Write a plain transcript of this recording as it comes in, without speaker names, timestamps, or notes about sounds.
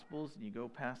Gospels and you go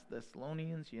past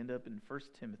Thessalonians, you end up in 1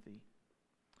 Timothy.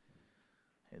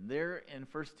 And there in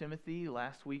 1 Timothy,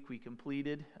 last week we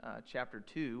completed chapter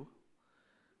 2,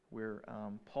 where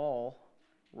Paul,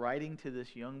 writing to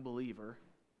this young believer,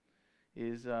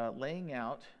 is laying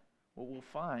out what we'll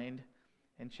find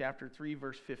in chapter 3,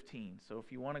 verse 15. So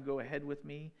if you want to go ahead with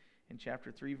me in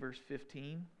chapter 3, verse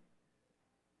 15,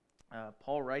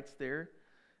 Paul writes there,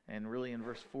 and really in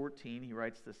verse 14, he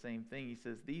writes the same thing. He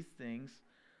says, "These things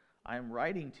I am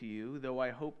writing to you, though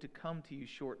I hope to come to you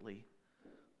shortly."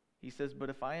 He says, "But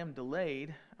if I am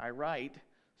delayed, I write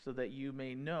so that you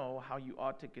may know how you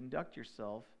ought to conduct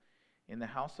yourself in the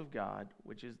house of God,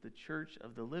 which is the church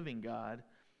of the living God,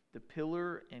 the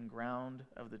pillar and ground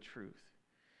of the truth."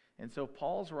 And so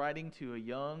Paul's writing to a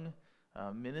young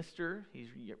minister. He's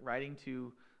writing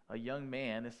to a young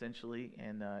man, essentially,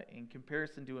 and in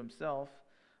comparison to himself,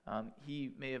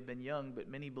 he may have been young, but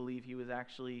many believe he was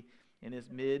actually in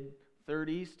his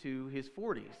mid-30s to his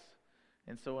 40s.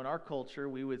 And so in our culture,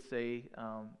 we would say,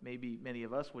 maybe many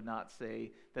of us would not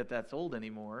say that that's old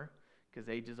anymore, because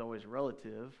age is always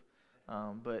relative.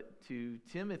 But to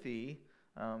Timothy,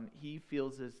 he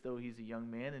feels as though he's a young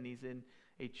man, and he's in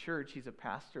a church. He's a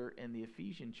pastor in the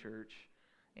Ephesian church,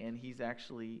 and he's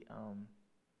actually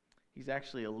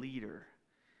a leader.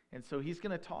 And so he's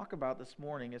going to talk about this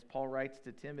morning, as Paul writes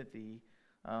to Timothy,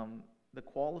 the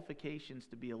qualifications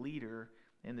to be a leader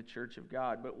in the church of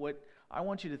God. But what I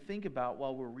want you to think about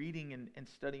while we're reading and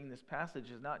studying this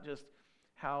passage is not just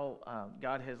how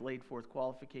God has laid forth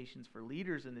qualifications for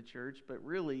leaders in the church, but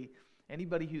really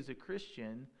anybody who's a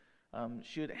Christian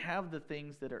should have the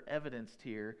things that are evidenced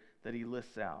here that he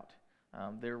lists out.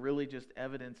 They're really just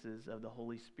evidences of the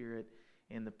Holy Spirit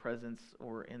in the presence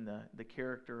or in the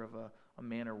character of a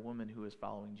man or woman who is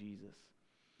following Jesus.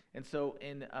 And so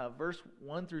in verse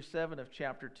 1 through 7 of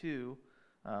chapter 2,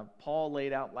 Paul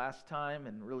laid out last time,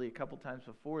 and really a couple times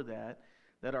before that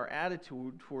our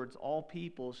attitude towards all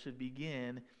people should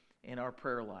begin in our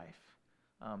prayer life.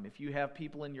 If you have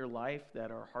people in your life that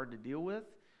are hard to deal with,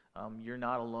 you're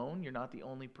not alone. You're not the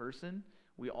only person.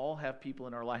 We all have people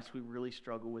in our lives we really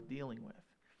struggle with dealing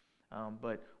with.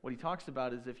 But what he talks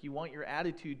about is if you want your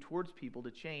attitude towards people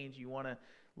to change, you want to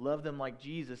love them like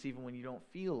Jesus even when you don't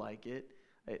feel like it,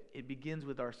 it begins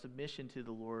with our submission to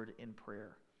the Lord in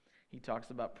prayer. He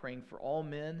talks about praying for all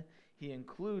men. He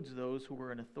includes those who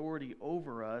are in authority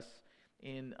over us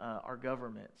in our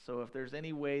government. So if there's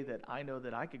any way that I know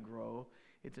that I could grow,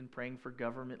 it's in praying for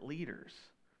government leaders.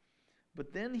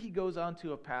 But then he goes on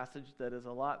to a passage that is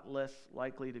a lot less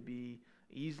likely to be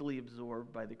easily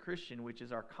absorbed by the Christian, which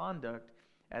is our conduct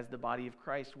as the body of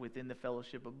Christ within the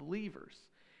fellowship of believers.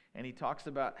 And he talks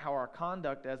about how our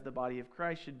conduct as the body of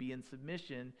Christ should be in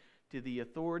submission to the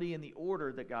authority and the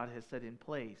order that God has set in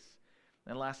place.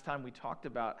 And last time we talked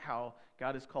about how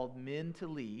God has called men to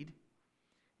lead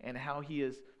and how he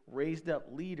has raised up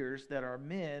leaders that are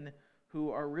men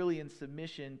who are really in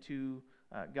submission to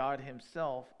God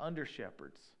himself under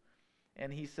shepherds.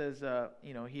 And he says,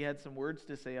 he had some words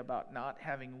to say about not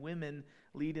having women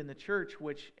lead in the church,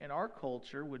 which in our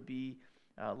culture would be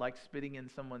like spitting in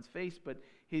someone's face. But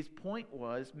his point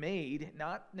was made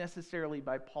not necessarily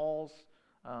by Paul's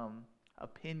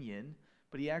opinion,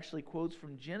 but he actually quotes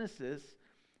from Genesis,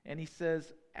 and he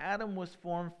says, Adam was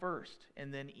formed first,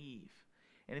 and then Eve.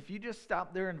 And if you just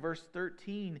stop there in verse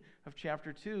 13 of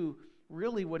chapter 2,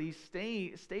 really what he's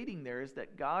stating there is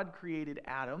that God created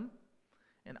Adam,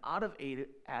 and out of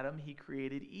Adam he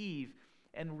created Eve.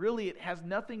 And really it has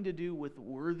nothing to do with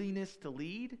worthiness to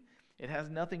lead. It has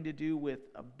nothing to do with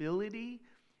ability.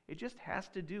 It just has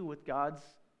to do with God's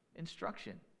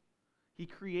instruction. He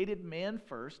created man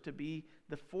first to be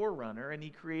the forerunner, and he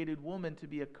created woman to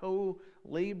be a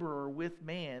co-laborer with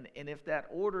man. And if that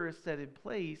order is set in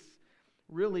place,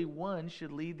 really one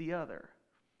should lead the other.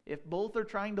 If both are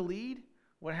trying to lead,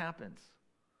 what happens?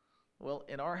 Well,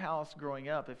 in our house growing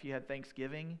up, if you had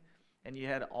Thanksgiving and you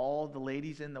had all the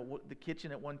ladies in the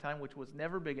kitchen at one time, which was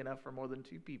never big enough for more than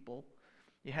 2 people,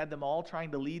 you had them all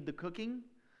trying to lead the cooking,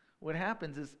 what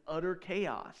happens is utter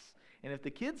chaos. And if the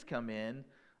kids come in,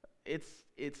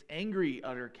 it's angry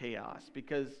utter chaos,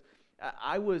 because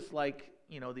I was like,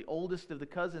 the oldest of the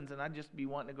cousins, and I'd just be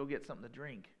wanting to go get something to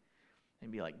drink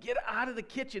and be like, get out of the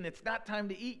kitchen, it's not time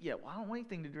to eat yet. Well, I don't want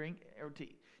anything to drink or to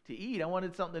eat. I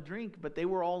wanted something to drink, but they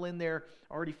were all in there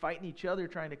already fighting each other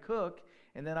trying to cook,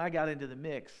 and then I got into the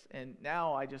mix, and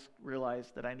now I just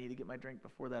realized that I need to get my drink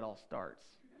before that all starts.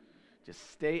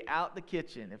 Just stay out the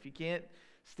kitchen. If you can't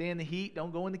stand the heat,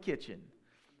 don't go in the kitchen.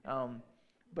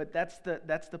 But that's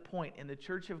the point. In the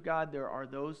church of God, there are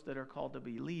those that are called to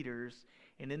be leaders,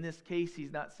 And in this case,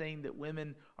 he's not saying that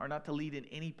women are not to lead in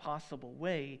any possible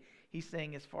way. He's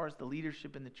saying as far as the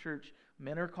leadership in the church,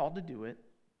 men are called to do it.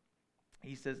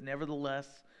 He says, nevertheless,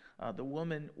 the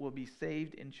woman will be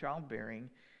saved in childbearing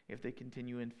if they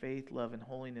continue in faith, love, and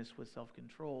holiness with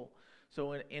self-control.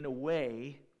 So in a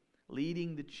way,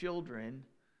 leading the children,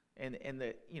 and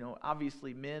the,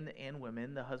 obviously men and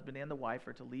women, the husband and the wife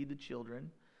are to lead the children,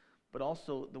 but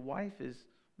also the wife is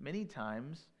many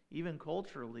times, even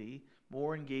culturally,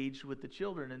 more engaged with the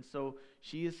children. And so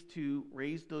she is to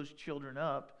raise those children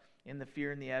up in the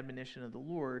fear and the admonition of the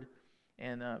Lord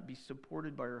and be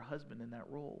supported by her husband in that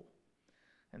role.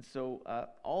 And so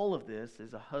all of this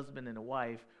is a husband and a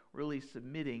wife really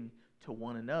submitting to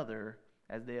one another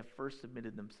as they have first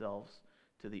submitted themselves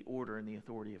to the order and the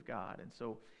authority of God. And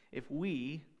so if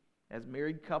we, as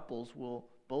married couples, will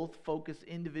both focus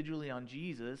individually on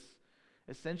Jesus,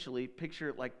 essentially picture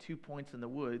it like 2 points in the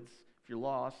woods. If you're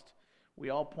lost, we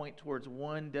all point towards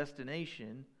one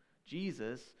destination,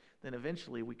 Jesus, then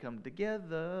eventually we come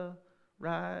together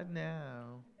right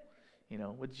now,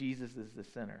 with Jesus as the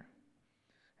center.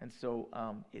 And so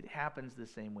it happens the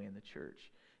same way in the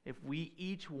church. If we,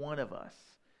 each one of us,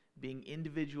 being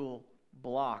individual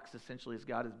blocks, essentially, as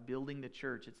God is building the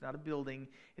church, it's not a building,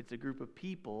 it's a group of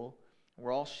people.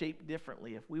 We're all shaped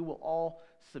differently. If we will all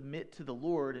submit to the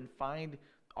Lord and find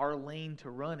our lane to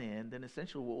run in, then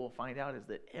essentially what we'll find out is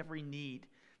that every need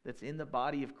that's in the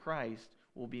body of Christ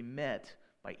will be met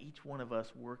by each one of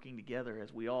us working together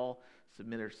as we all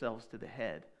submit ourselves to the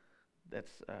head.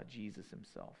 That's Jesus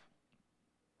himself.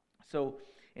 So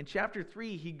in chapter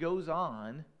 3, he goes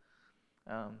on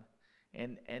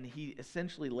and he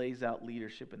essentially lays out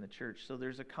leadership in the church. So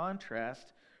there's a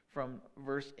contrast from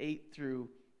verse 8 through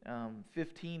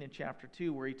 15 in chapter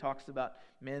 2 where he talks about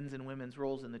men's and women's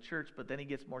roles in the church, but then he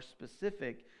gets more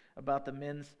specific about the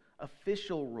men's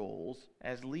official roles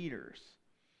as leaders.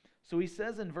 So he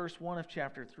says in verse 1 of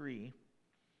chapter 3,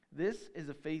 "This is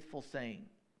a faithful saying."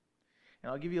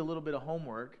 And I'll give you a little bit of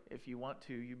homework if you want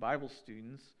to, you Bible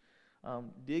students.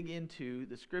 Dig into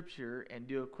the scripture and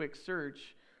do a quick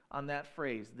search on that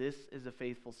phrase, "This is a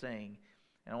faithful saying."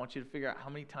 And I want you to figure out how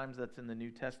many times that's in the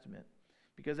New Testament.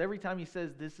 Because every time he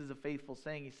says this is a faithful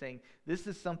saying, he's saying this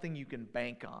is something you can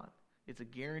bank on. It's a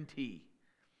guarantee.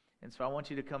 And so I want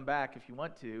you to come back, if you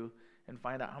want to, and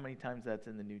find out how many times that's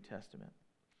in the New Testament.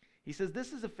 He says,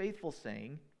 "This is a faithful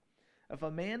saying. If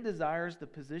a man desires the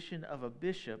position of a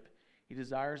bishop, he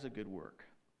desires a good work."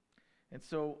 And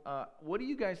so what do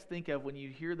you guys think of when you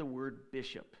hear the word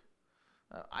bishop?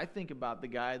 I think about the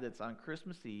guy that's on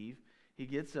Christmas Eve. He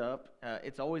gets up.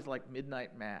 It's always like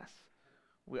midnight mass.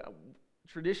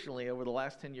 Traditionally, over the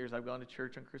last 10 years, I've gone to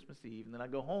church on Christmas Eve, and then I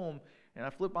go home, and I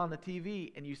flip on the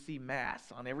TV, and you see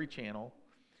mass on every channel.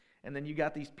 And then you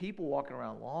got these people walking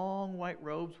around, long white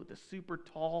robes with a super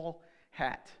tall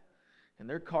hat, and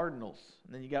they're cardinals.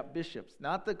 And then you got bishops,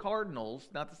 not the Cardinals,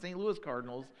 not the St. Louis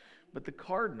Cardinals, but the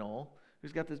cardinal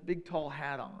who's got this big tall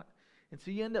hat on. And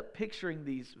so you end up picturing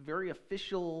these very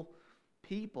official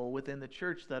people within the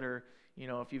church that are,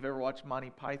 if you've ever watched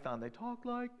Monty Python, they talk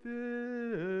like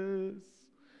this.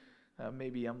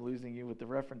 Maybe I'm losing you with the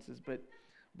references,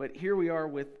 but here we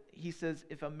are he says,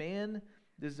 if a man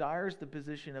desires the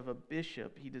position of a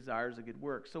bishop, he desires a good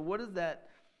work. So what does that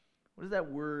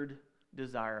word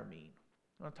desire mean?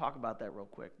 I want to talk about that real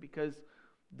quick, because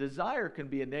desire can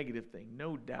be a negative thing,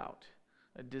 no doubt.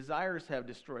 Desires have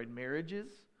destroyed marriages.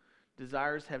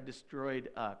 Desires have destroyed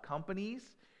companies.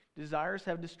 Desires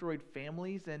have destroyed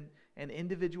families and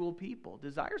individual people.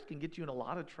 Desires can get you in a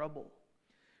lot of trouble.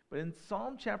 But in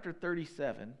Psalm chapter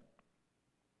 37,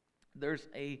 there's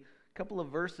a couple of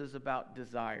verses about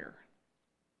desire.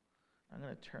 I'm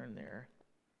going to turn there,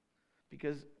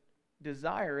 because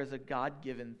desire is a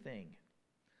God-given thing.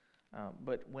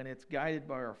 But when it's guided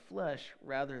by our flesh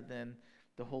rather than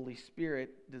the Holy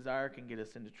Spirit, desire can get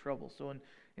us into trouble. So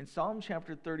in Psalm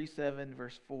chapter 37,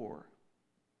 verse 4,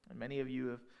 and many of you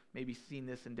have maybe seen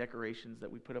this in decorations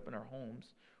that we put up in our homes,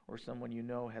 or someone you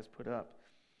know has put up.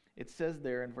 It says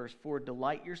there in verse 4,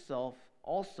 "Delight yourself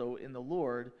also in the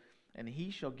Lord, and he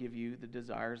shall give you the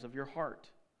desires of your heart."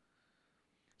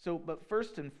 So, but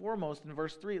first and foremost, in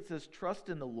verse 3, it says, "Trust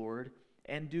in the Lord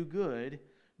and do good,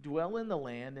 dwell in the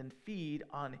land and feed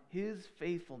on his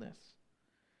faithfulness."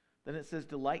 Then it says,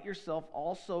 "Delight yourself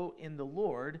also in the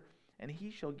Lord, and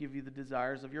he shall give you the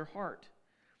desires of your heart."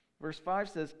 Verse 5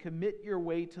 says, "Commit your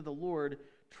way to the Lord,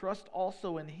 trust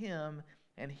also in him,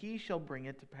 and he shall bring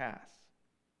it to pass."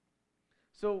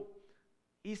 So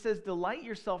he says, delight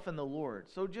yourself in the Lord.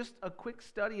 So just a quick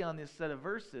study on this set of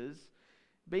verses.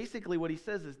 Basically what he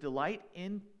says is delight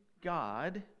in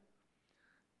God.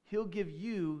 He'll give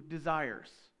you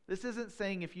desires. This isn't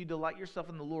saying if you delight yourself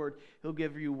in the Lord, He'll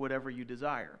give you whatever you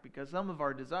desire, because some of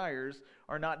our desires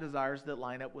are not desires that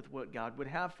line up with what God would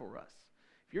have for us.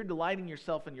 If you're delighting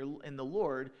yourself in the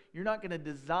Lord, you're not going to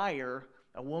desire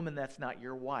a woman that's not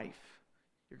your wife.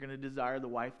 You're going to desire the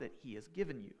wife that He has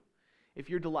given you. If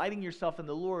you're delighting yourself in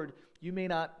the Lord, you may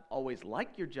not always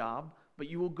like your job, but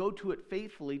you will go to it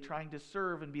faithfully, trying to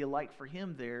serve and be a light for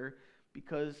Him there,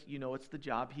 because you know it's the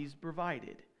job He's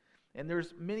provided. And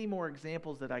there's many more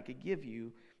examples that I could give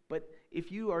you, but if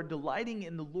you are delighting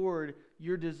in the Lord,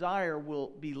 your desire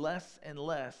will be less and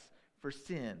less for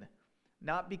sin.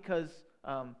 Not because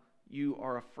you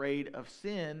are afraid of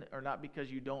sin, or not because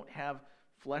you don't have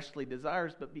fleshly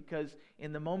desires, but because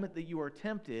in the moment that you are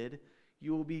tempted,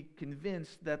 you will be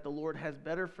convinced that the Lord has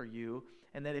better for you,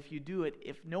 and that if you do it,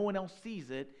 if no one else sees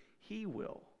it, He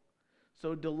will.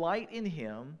 So delight in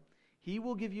Him. He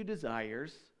will give you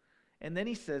desires. And then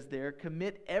He says there,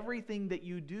 commit everything that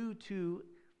you do to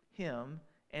Him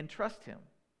and trust Him.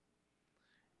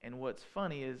 And what's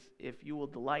funny is if you will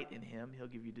delight in Him, He'll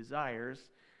give you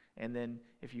desires. And then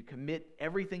if you commit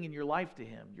everything in your life to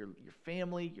Him, your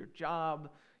family, your job,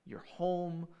 your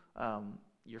home,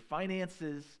 your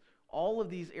finances, all of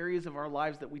these areas of our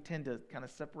lives that we tend to kind of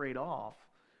separate off,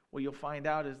 what you'll find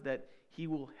out is that He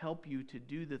will help you to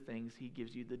do the things He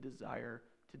gives you the desire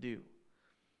to do.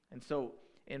 And so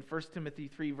in 1 Timothy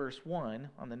 3 verse 1,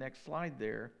 on the next slide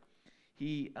there,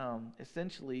 he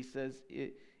essentially says,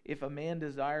 if a man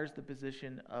desires the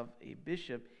position of a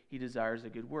bishop, he desires a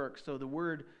good work. So the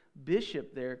word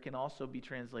bishop there can also be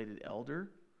translated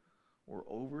elder or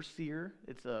overseer.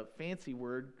 It's a fancy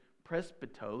word,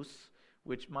 presbytos,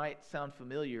 which might sound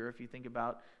familiar if you think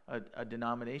about a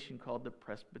denomination called the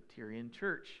Presbyterian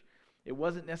Church. It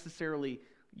wasn't necessarily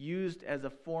used as a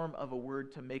form of a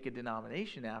word to make a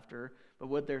denomination after, but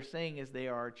what they're saying is they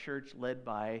are a church led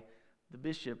by the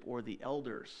bishop or the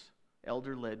elders,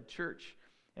 elder-led church.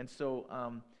 And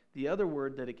so the other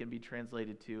word that it can be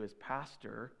translated to is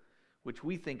pastor, which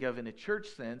we think of in a church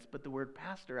sense, but the word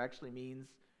pastor actually means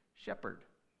shepherd.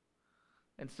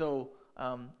 And so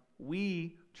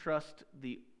we trust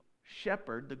the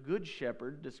shepherd, the good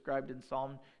shepherd, described in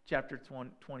Psalm chapter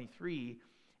 23,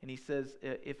 and he says,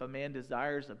 if a man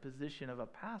desires a position of a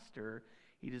pastor,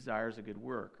 he desires a good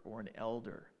work, or an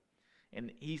elder.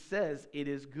 And he says it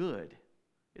is good.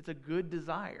 It's a good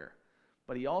desire.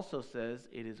 But he also says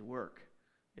it is work.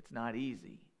 It's not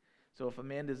easy. So if a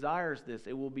man desires this,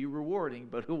 it will be rewarding,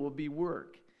 but it will be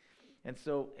work. And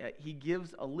so he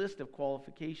gives a list of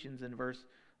qualifications in verse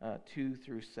 2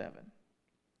 through 7.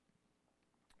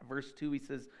 Verse 2, he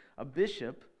says, a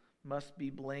bishop must be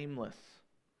blameless.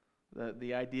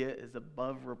 The idea is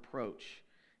above reproach.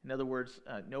 In other words,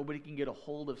 nobody can get a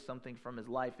hold of something from his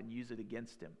life and use it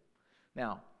against him.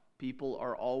 Now, people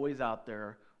are always out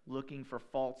there looking for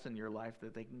faults in your life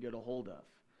that they can get a hold of.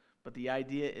 But the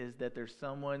idea is that there's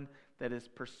someone that is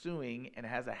pursuing and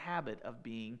has a habit of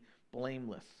being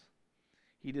blameless.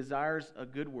 He desires a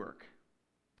good work.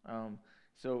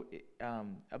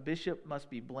 A bishop must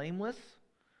be blameless,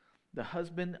 the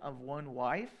husband of one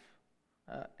wife,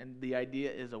 and the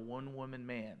idea is a one-woman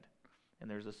man. And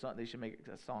there's a song, they should make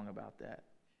a song about that.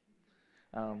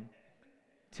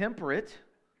 Temperate,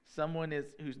 someone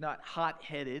who's not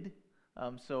hot-headed.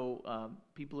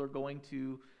 People are going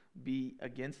to be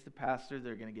against the pastor.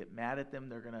 They're going to get mad at them.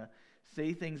 They're going to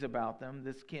say things about them.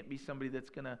 This can't be somebody that's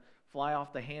going to fly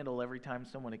off the handle every time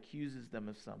someone accuses them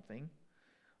of something.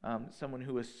 Someone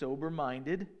who is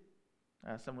sober-minded.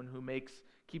 Someone who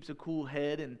keeps a cool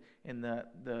head in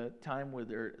the time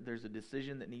where there's a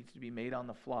decision that needs to be made on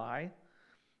the fly.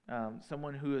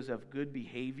 Someone who is of good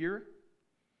behavior.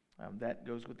 That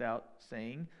goes without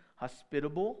saying.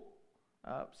 Hospitable.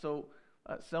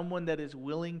 Someone that is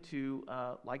willing to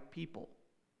like people.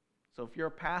 So if you're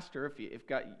a pastor, if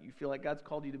you feel like God's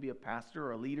called you to be a pastor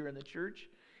or a leader in the church,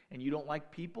 and you don't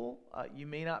like people, you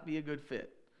may not be a good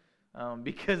fit.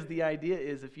 Because the idea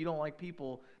is if you don't like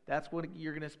people, that's what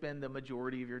you're going to spend the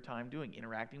majority of your time doing,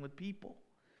 interacting with people.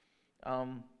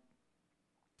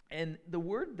 And the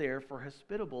word there for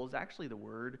hospitable is actually the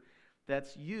word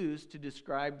that's used to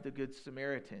describe the Good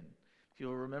Samaritan. If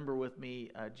you'll remember with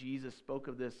me, Jesus spoke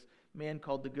of this man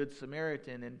called the Good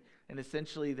Samaritan, and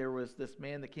essentially there was this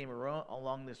man that came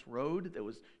along this road that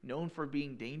was known for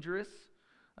being dangerous,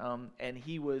 and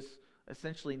he was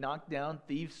essentially knocked down.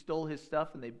 Thieves stole his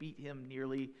stuff, and they beat him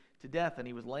nearly to death, and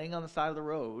he was laying on the side of the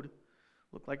road,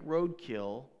 looked like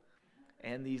roadkill,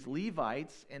 and these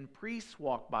Levites and priests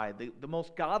walked by, the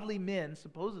most godly men,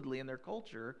 supposedly in their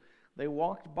culture. They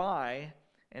walked by,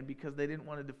 and because they didn't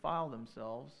want to defile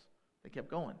themselves, they kept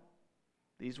going.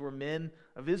 These were men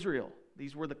of Israel.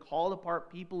 These were the called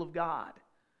apart people of God.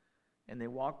 And they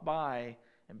walked by,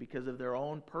 and because of their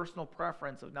own personal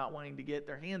preference of not wanting to get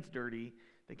their hands dirty,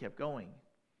 they kept going.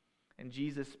 And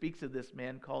Jesus speaks of this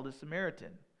man called a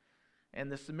Samaritan.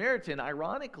 And the Samaritan,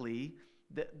 ironically,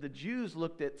 the Jews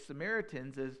looked at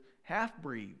Samaritans as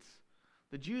half-breeds.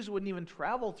 The Jews wouldn't even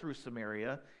travel through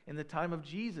Samaria in the time of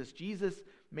Jesus. Jesus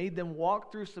made them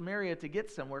walk through Samaria to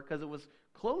get somewhere because it was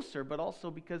closer, but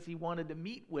also because he wanted to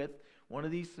meet with one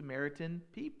of these Samaritan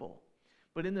people.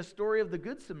 But in the story of the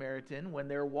Good Samaritan, when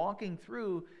they're walking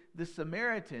through, the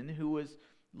Samaritan, who was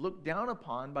looked down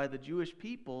upon by the Jewish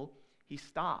people, he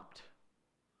stopped.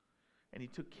 And he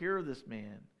took care of this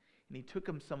man. And he took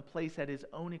him someplace at his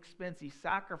own expense. He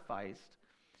sacrificed.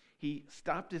 He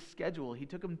stopped his schedule. He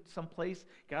took him someplace,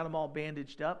 got him all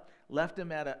bandaged up, left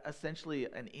him at essentially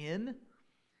an inn,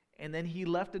 and then he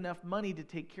left enough money to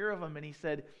take care of him. And he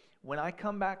said, when I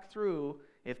come back through,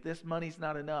 if this money's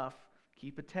not enough,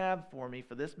 keep a tab for me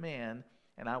for this man,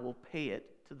 and I will pay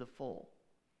it to the full.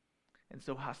 And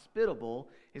so hospitable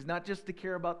is not just to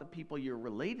care about the people you're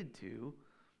related to,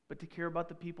 but to care about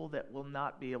the people that will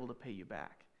not be able to pay you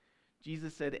back.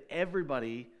 Jesus said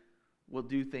everybody will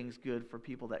do things good for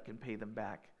people that can pay them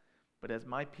back. But as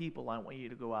my people, I want you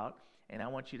to go out and I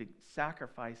want you to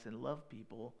sacrifice and love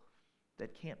people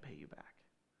that can't pay you back.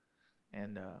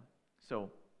 And so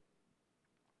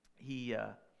he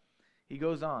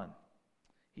goes on.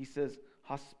 He says,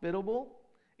 hospitable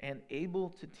and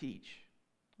able to teach.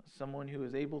 Someone who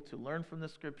is able to learn from the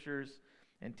scriptures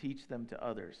and teach them to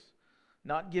others.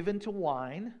 Not given to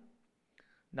wine,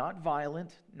 not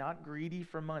violent, not greedy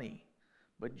for money,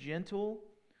 but gentle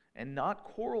and not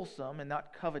quarrelsome and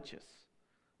not covetous.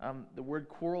 The word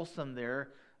quarrelsome there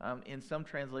in some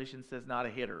translations says not a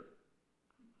hitter.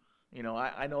 You know,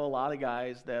 I know a lot of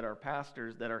guys that are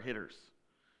pastors that are hitters.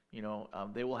 You know,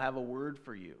 they will have a word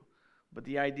for you. But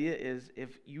the idea is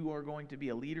if you are going to be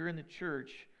a leader in the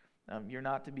church, you're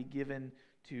not to be given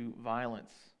to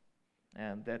violence.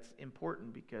 And that's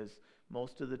important because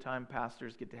most of the time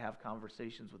pastors get to have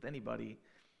conversations with anybody.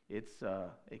 It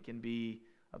can be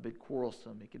a bit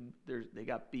quarrelsome. They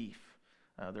got beef.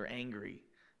 They're angry.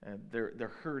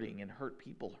 They're hurting, and hurt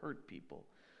people.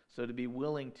 So to be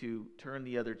willing to turn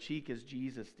the other cheek as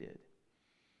Jesus did.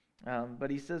 But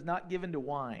he says not given to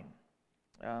wine.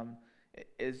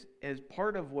 As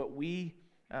part of what we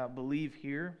believe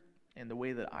here and the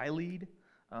way that I lead,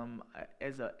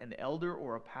 as an elder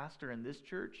or a pastor in this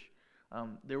church,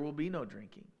 there will be no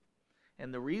drinking.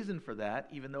 And the reason for that,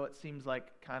 even though it seems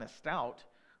like kind of stout,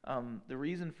 the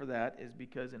reason for that is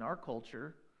because in our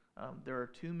culture, there are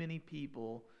too many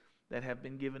people that have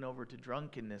been given over to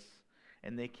drunkenness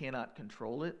and they cannot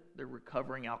control it. They're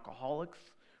recovering alcoholics,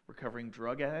 recovering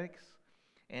drug addicts,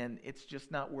 and it's just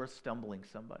not worth stumbling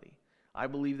somebody. I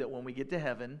believe that when we get to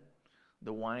heaven,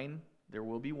 there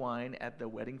will be wine at the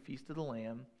wedding feast of the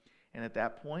Lamb, and at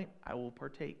that point, I will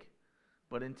partake.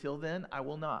 But until then, I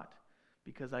will not,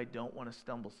 because I don't want to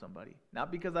stumble somebody.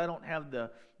 Not because I don't have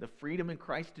the freedom in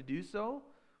Christ to do so,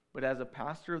 but as a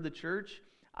pastor of the church,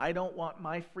 I don't want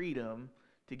my freedom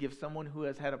to give someone who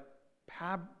has had a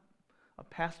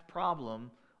past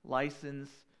problem license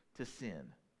to sin.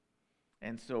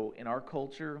 And so in our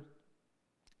culture,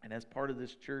 and as part of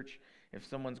this church, if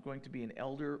someone's going to be an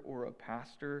elder or a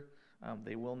pastor,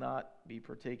 they will not be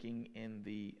partaking in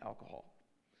the alcohol.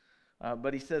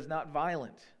 But he says not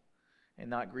violent and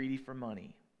not greedy for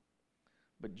money,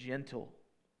 but gentle,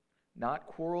 not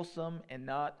quarrelsome and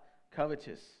not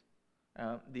covetous.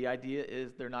 The idea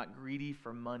is they're not greedy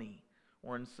for money.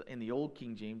 Or in the old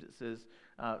King James it says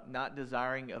not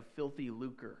desiring of filthy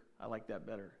lucre. I like that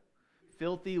better.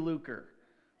 Filthy lucre.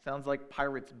 Sounds like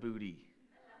pirate's booty.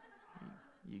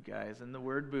 You guys, and the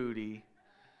word booty.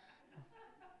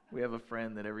 We have a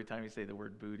friend that every time you say the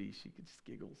word booty, she just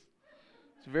giggles.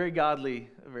 It's a very godly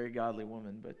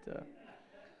woman, but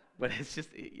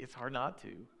it's hard not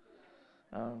to.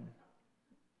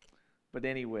 But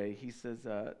anyway, he says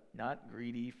not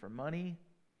greedy for money,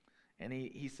 and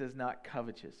he says not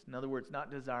covetous. In other words,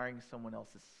 not desiring someone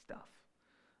else's stuff,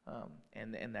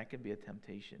 and that can be a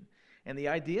temptation. And the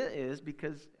idea is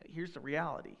because here's the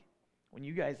reality: when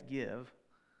you guys give,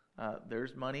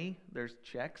 there's money, there's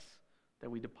checks that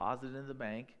we deposit into the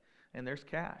bank, and there's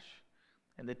cash.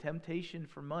 And the temptation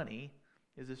for money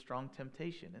is a strong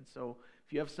temptation. And so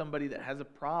if you have somebody that has a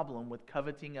problem with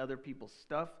coveting other people's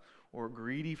stuff or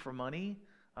greedy for money,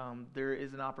 there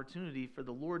is an opportunity for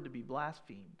the Lord to be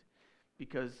blasphemed.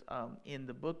 Because in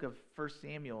the book of 1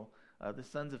 Samuel, the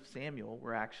sons of Samuel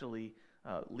were actually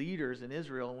leaders in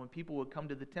Israel. And when people would come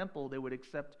to the temple, they would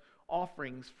accept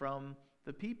offerings from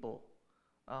the people.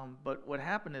 But what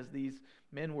happened is these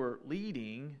men were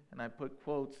leading, and I put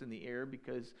quotes in the air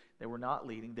because they were not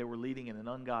leading. They were leading in an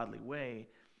ungodly way.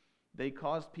 They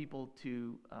caused people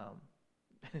to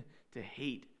to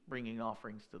hate bringing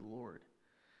offerings to the Lord.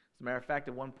 As a matter of fact,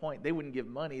 at one point, they wouldn't give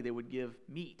money, they would give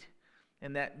meat.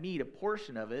 And that meat, a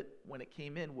portion of it, when it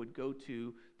came in, would go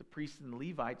to the priests and the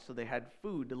Levites so they had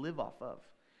food to live off of.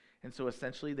 And so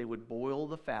essentially they would boil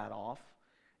the fat off,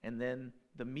 and then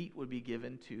the meat would be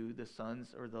given to the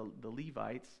sons or the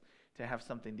Levites to have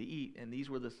something to eat. And these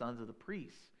were the sons of the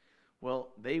priests. Well,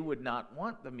 they would not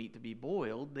want the meat to be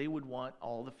boiled. They would want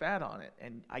all the fat on it.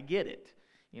 And I get it.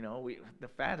 The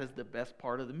fat is the best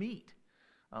part of the meat.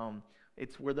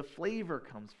 It's where the flavor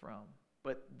comes from.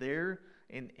 But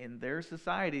in their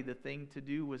society, the thing to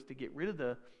do was to get rid of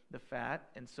the fat,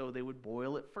 and so they would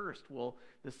boil it first. Well,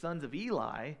 the sons of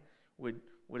Eli would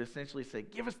essentially say,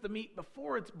 give us the meat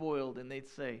before it's boiled. And they'd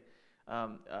say,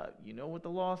 you know what the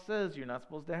law says, you're not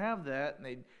supposed to have that.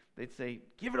 And they'd say,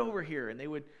 give it over here. And they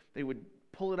would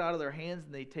pull it out of their hands,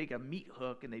 and they'd take a meat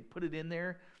hook, and they'd put it in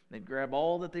there, and they'd grab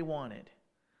all that they wanted.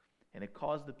 And it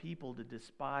caused the people to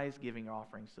despise giving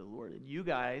offerings to the Lord. And you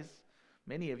guys,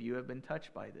 many of you have been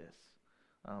touched by this,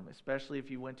 especially if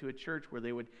you went to a church where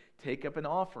they would take up an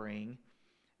offering,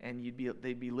 and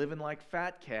they'd be living like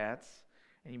fat cats,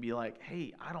 and you'd be like,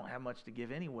 hey, I don't have much to give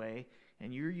anyway,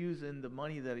 and you're using the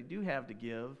money that I do have to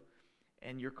give,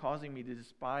 and you're causing me to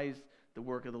despise the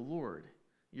work of the Lord.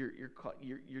 You're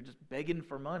just begging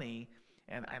for money,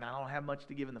 and I don't have much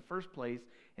to give in the first place,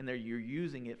 and you're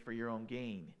using it for your own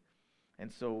gain.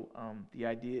 And so the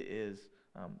idea is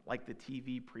like the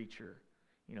TV preacher,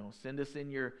 send us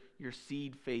in your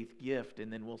seed faith gift,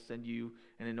 and then we'll send you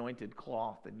an anointed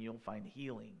cloth, and you'll find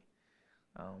healing.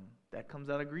 That comes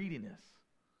out of greediness.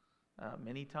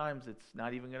 Many times it's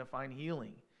not even going to find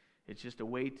healing. It's just a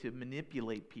way to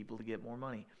manipulate people to get more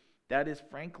money. That is,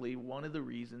 frankly, one of the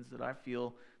reasons that I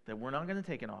feel that we're not going to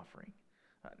take an offering.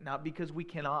 Not because we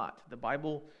cannot. The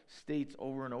Bible states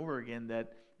over and over again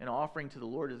that an offering to the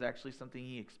Lord is actually something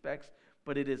He expects,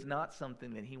 but it is not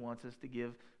something that He wants us to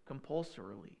give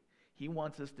compulsorily. He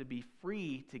wants us to be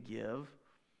free to give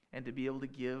and to be able to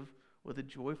give with a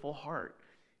joyful heart.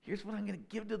 Here's what I'm going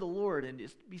to give to the Lord, and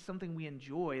just be something we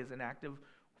enjoy as an act of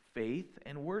faith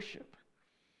and worship.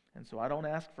 And so I don't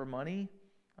ask for money,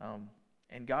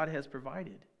 and God has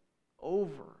provided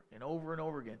over and over and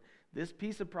over again. This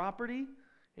piece of property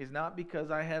is not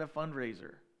because I had a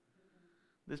fundraiser.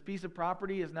 This piece of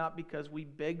property is not because we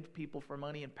begged people for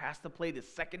money and passed the plate a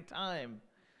second time.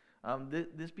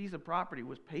 This piece of property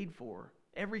was paid for,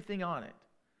 everything on it,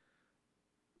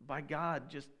 by God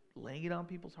just laying it on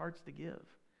people's hearts to give.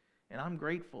 And I'm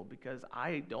grateful because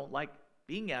I don't like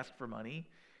being asked for money,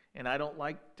 and I don't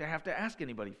like to have to ask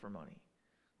anybody for money.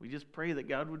 We just pray that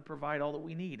God would provide all that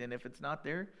we need, and if it's not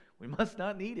there, we must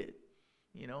not need it.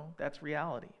 That's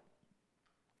reality.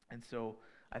 And so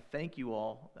I thank you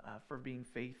all for being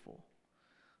faithful.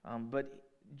 But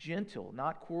gentle,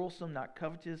 not quarrelsome, not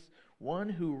covetous, one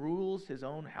who rules his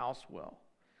own house well,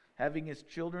 having his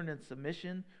children in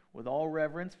submission with all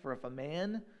reverence. For if a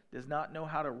man does not know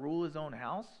how to rule his own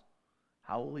house,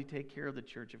 how will he take care of the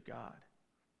church of God?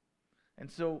 And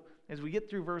so as we get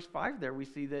through verse 5 there, we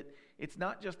see that it's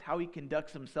not just how he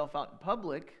conducts himself out in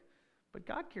public, but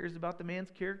God cares about the man's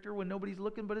character when nobody's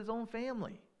looking but his own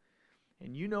family.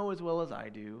 And you know as well as I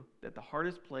do that the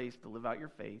hardest place to live out your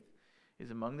faith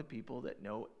is among the people that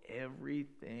know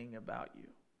everything about you.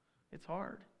 It's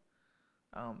hard.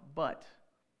 But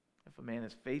if a man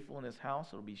is faithful in his house,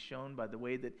 it'll be shown by the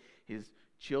way that his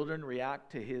children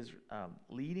react to his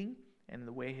leading and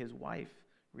the way his wife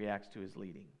reacts to his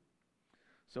leading.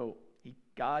 So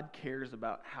God cares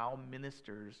about how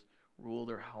ministers rule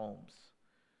their homes.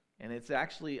 And it's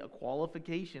actually a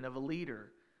qualification of a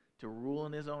leader to rule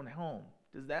in his own home.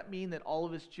 Does that mean that all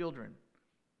of his children,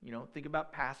 think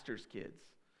about pastors' kids.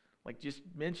 Like just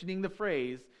mentioning the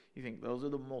phrase, you think those are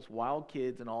the most wild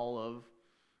kids in all of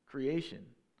creation.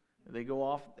 They go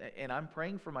off, and I'm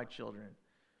praying for my children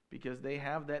because they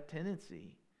have that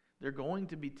tendency. They're going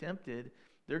to be tempted.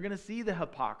 They're going to see the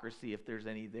hypocrisy, if there's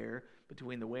any there,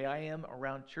 between the way I am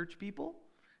around church people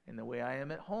and the way I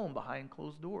am at home behind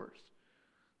closed doors.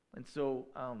 And so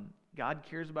God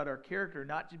cares about our character,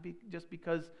 not just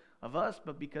because of us,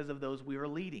 but because of those we are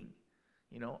leading.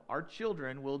 Our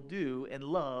children will do and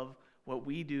love what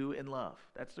we do and love.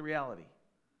 That's the reality.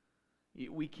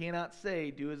 We cannot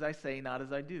say, do as I say, not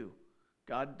as I do.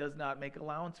 God does not make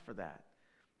allowance for that.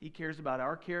 He cares about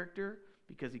our character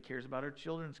because He cares about our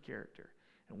children's character.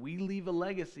 And we leave a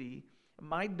legacy.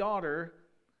 My daughter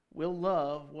will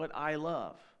love what I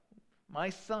love. My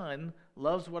son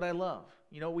loves what I love.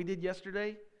 You know what we did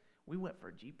yesterday? We went for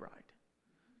a Jeep ride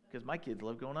because my kids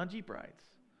love going on Jeep rides.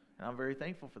 And I'm very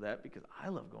thankful for that because I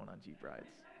love going on Jeep rides,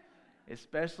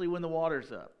 especially when the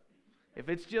water's up. If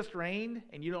it's just rained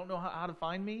and you don't know how to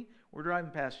find me, we're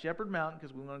driving past Shepherd Mountain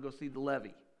because we want to go see the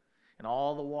levee and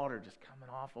all the water just coming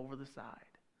off over the side.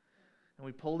 And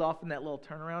we pulled off in that little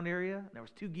turnaround area, and there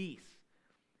was 2 geese.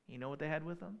 You know what they had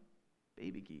with them?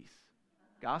 Baby geese.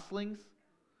 Goslings.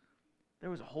 There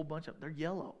was a whole bunch of them. They're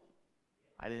yellow.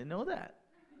 I didn't know that.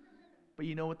 But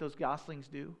you know what those goslings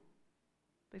do?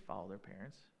 They follow their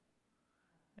parents.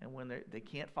 And when they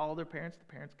can't follow their parents, the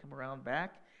parents come around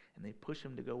back and they push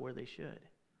them to go where they should.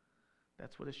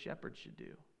 That's what a shepherd should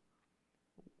do.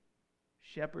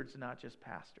 Shepherds are not just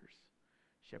pastors.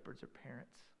 Shepherds are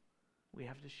parents. We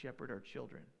have to shepherd our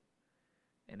children.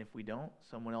 And if we don't,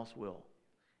 someone else will.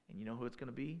 And you know who it's going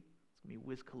to be? It's going to be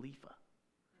Wiz Khalifa.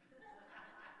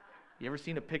 You ever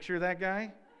seen a picture of that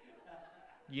guy?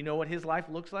 You know what his life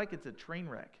looks like? It's a train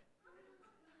wreck.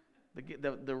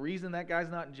 The reason that guy's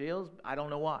not in jail is I don't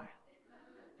know why.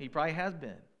 He probably has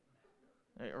been.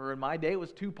 Or in my day, it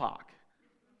was Tupac.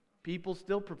 People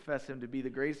still profess him to be the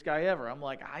greatest guy ever. I'm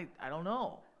like, I don't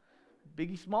know.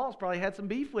 Biggie Smalls probably had some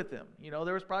beef with him. You know,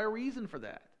 there was probably a reason for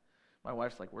that. My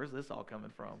wife's like, where's this all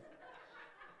coming from?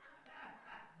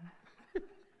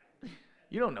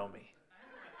 You don't know me.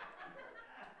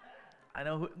 I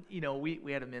know,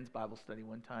 we had a men's Bible study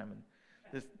one time,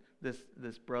 and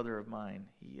this brother of mine,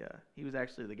 he was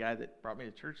actually the guy that brought me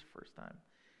to church the first time.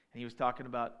 And he was talking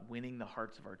about winning the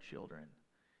hearts of our children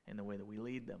and the way that we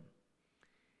lead them.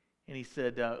 And he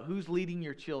said, who's leading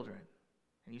your children?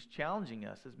 And he's challenging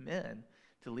us as men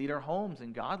to lead our homes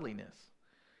in godliness.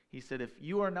 He said, if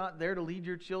you are not there to lead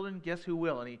your children, guess who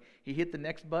will? And he hit the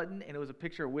next button, and it was a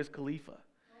picture of Wiz Khalifa.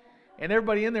 And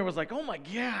everybody in there was like, oh my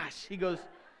gosh. He goes,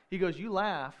 you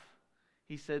laugh.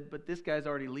 He said, but this guy's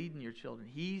already leading your children.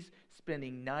 He's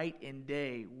spending night and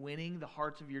day winning the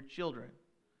hearts of your children.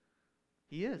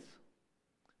 He is.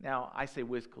 Now, I say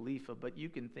Wiz Khalifa, but you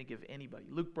can think of anybody.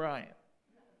 Luke Bryan.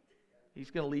 He's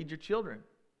going to lead your children.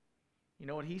 You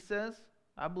know what he says?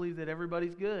 I believe that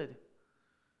everybody's good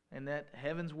and that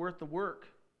heaven's worth the work.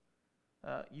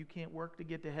 You can't work to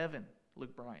get to heaven,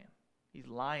 Luke Bryan. He's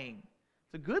lying.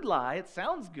 It's a good lie. It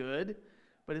sounds good,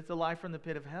 but it's a lie from the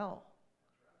pit of hell.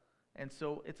 And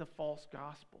so it's a false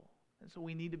gospel. And so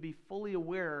we need to be fully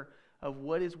aware of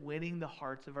what is winning the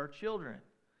hearts of our children.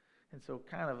 And so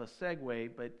kind of a segue,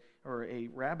 or a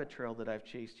rabbit trail that I've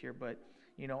chased here, but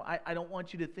I don't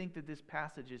want you to think that this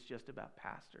passage is just about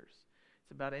pastors.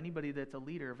 It's about anybody that's a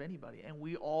leader of anybody. And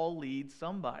we all lead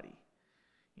somebody.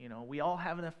 We all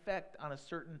have an effect on a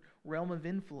certain realm of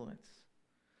influence.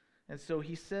 And so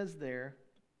he says there,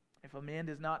 if a man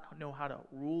does not know how to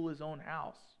rule his own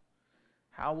house,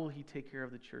 how will he take care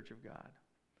of the church of God?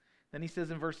 Then he says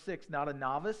in verse 6, not a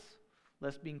novice,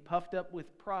 lest being puffed up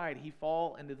with pride he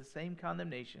fall into the same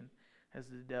condemnation as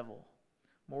the devil.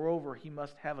 Moreover, he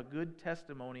must have a good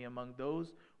testimony among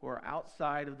those who are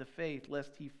outside of the faith,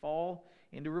 lest he fall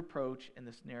into reproach and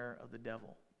the snare of the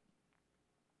devil.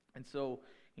 And so,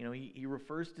 he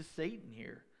refers to Satan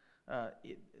here.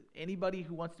 Anybody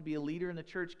who wants to be a leader in the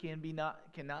church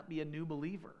cannot be a new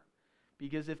believer.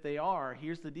 Because if they are,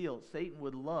 here's the deal. Satan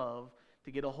would love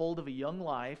to get a hold of a young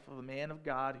life of a man of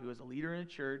God who is a leader in a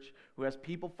church, who has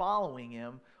people following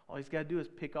him. All he's got to do is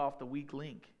pick off the weak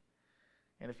link.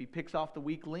 And if he picks off the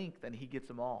weak link, then he gets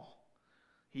them all.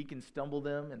 He can stumble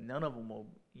them, and none of them will,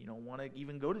 want to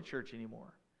even go to church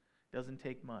anymore. Doesn't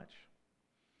take much.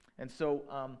 And so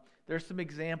there's some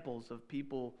examples of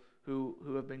people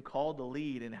who have been called to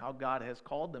lead and how God has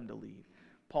called them to lead.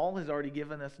 Paul has already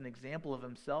given us an example of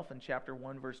himself in chapter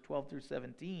 1, verse 12 through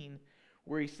 17,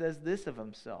 where he says this of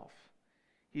himself.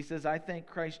 He says, I thank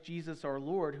Christ Jesus our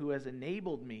Lord, who has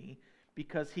enabled me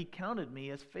because he counted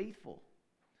me as faithful,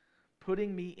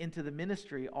 putting me into the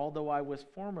ministry, although I was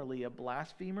formerly a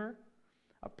blasphemer,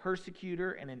 a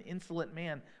persecutor, and an insolent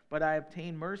man. But I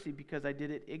obtained mercy because I did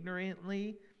it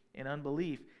ignorantly in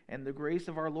unbelief. And the grace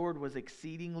of our Lord was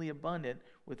exceedingly abundant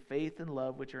with faith and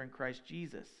love which are in Christ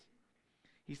Jesus.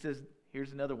 He says,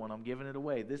 here's another one. I'm giving it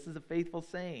away. This is a faithful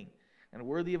saying and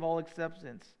worthy of all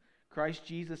acceptance. Christ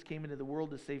Jesus came into the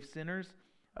world to save sinners,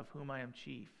 of whom I am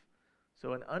chief.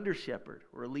 So an under-shepherd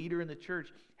or a leader in the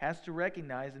church has to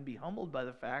recognize and be humbled by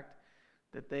the fact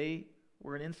that they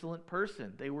were an insolent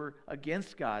person. They were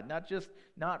against God,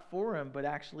 not for him, but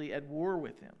actually at war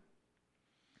with him.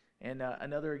 And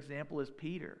another example is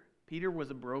Peter. Peter was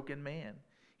a broken man.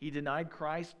 He denied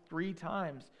Christ 3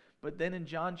 times, but then in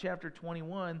John chapter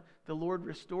 21, the Lord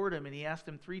restored him, and he asked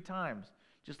him 3 times,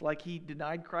 Just like he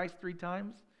denied Christ 3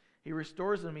 times, he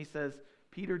restores him. He says,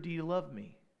 Peter, do you love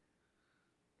me?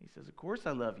 He says, of course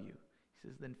I love you. He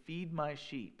says, then feed my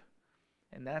sheep.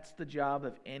 And that's the job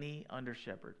of any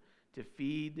under-shepherd, to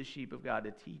feed the sheep of God,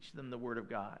 to teach them the Word of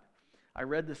God. I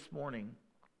read this morning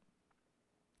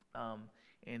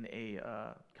in a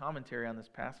commentary on this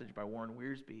passage by Warren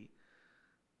Wiersbe,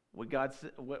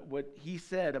 what he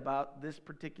said about this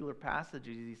particular passage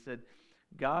is he said,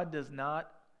 God does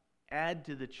not add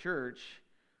to the church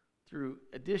through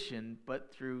addition,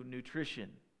 but through nutrition.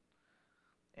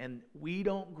 And we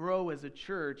don't grow as a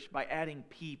church by adding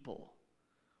people.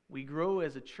 We grow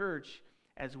as a church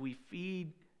as we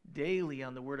feed daily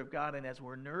on the Word of God, and as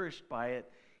we're nourished by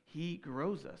it, He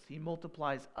grows us. He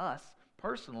multiplies us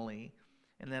personally,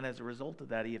 and then as a result of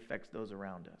that, He affects those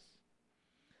around us.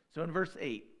 So in verse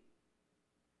 8,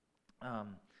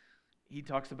 he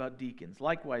talks about deacons.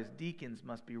 Likewise, deacons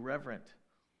must be reverent,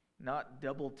 not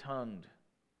double-tongued.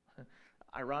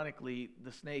 Ironically,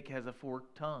 the snake has a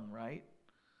forked tongue, right?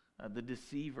 The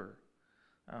deceiver.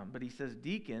 But he says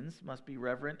deacons must be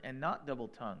reverent and not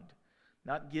double-tongued,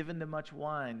 not given to much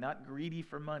wine, not greedy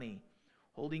for money,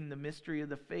 holding the mystery of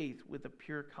the faith with a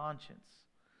pure conscience.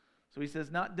 So he says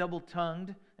not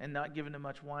double-tongued and not given to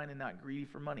much wine and not greedy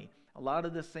for money. A lot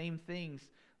of the same things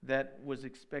that was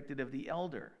expected of the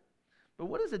elder. But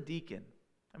what is a deacon?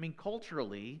 I mean,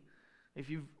 culturally, if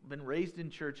you've been raised in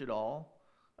church at all,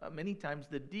 many times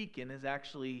the deacon is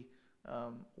actually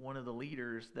one of the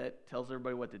leaders that tells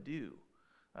everybody what to do.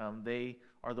 They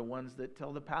are the ones that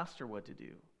tell the pastor what to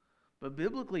do. But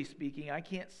biblically speaking, I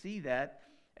can't see that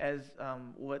as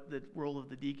what the role of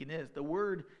the deacon is. The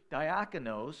word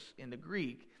diakonos in the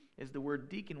Greek is the word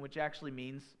deacon, which actually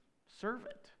means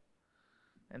servant.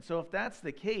 And so if that's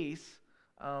the case,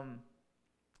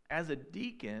 as a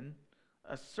deacon,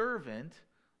 a servant,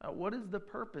 what is the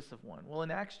purpose of one? Well,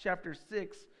 in Acts chapter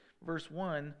 6, verse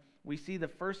 1, we see the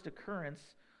first occurrence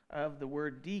of the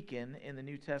word deacon in the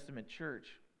New Testament church.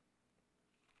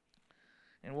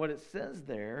 And what it says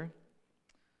there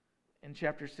in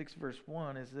chapter 6, verse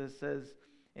 1, is it says,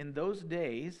 in those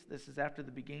days, this is after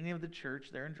the beginning of the church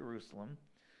there in Jerusalem,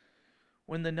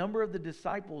 when the number of the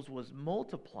disciples was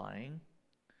multiplying,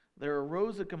 there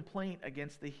arose a complaint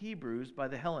against the Hebrews by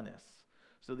the Hellenists.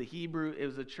 So it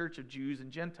was a church of Jews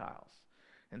and Gentiles.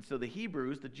 And so the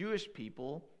Hebrews, the Jewish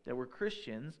people that were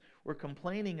Christians, were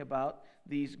complaining about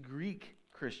these Greek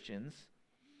Christians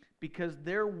because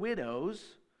their widows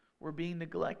were being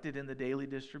neglected in the daily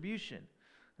distribution.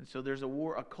 And so there's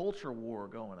a culture war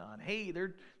going on. Hey,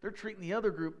 they're treating the other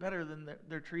group better than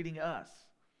they're treating us.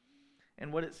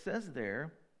 And what it says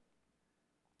there,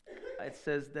 it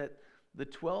says that the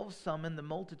 12 summoned the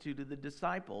multitude of the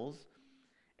disciples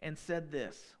and said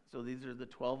this. So these are the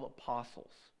 12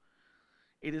 apostles.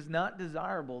 It is not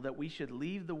desirable that we should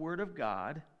leave the Word of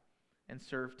God and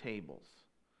serve tables.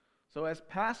 So as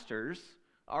pastors,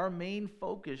 our main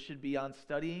focus should be on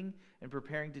studying and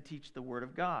preparing to teach the Word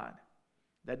of God.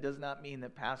 That does not mean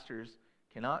that pastors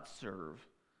cannot serve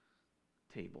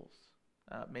tables.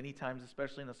 Many times,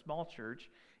 especially in a small church,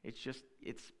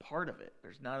 it's part of it.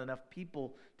 There's not enough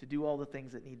people to do all the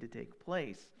things that need to take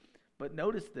place. But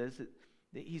notice this,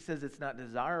 he says it's not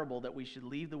desirable that we should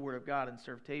leave the Word of God and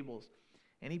serve tables.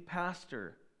 Any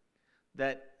pastor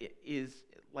that is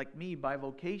like me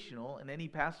bivocational, and any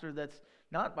pastor that's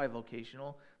not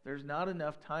bivocational, there's not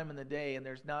enough time in the day, and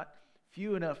there's not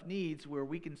few enough needs where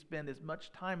we can spend as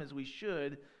much time as we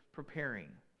should preparing.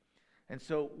 And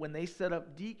so when they set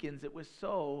up deacons, it was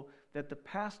so that the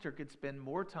pastor could spend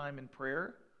more time in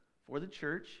prayer for the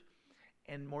church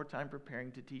and more time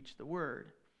preparing to teach the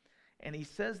Word. And he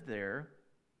says there,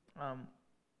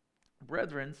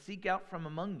 brethren, seek out from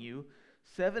among you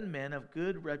 7 men of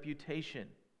good reputation,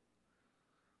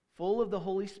 full of the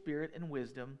Holy Spirit and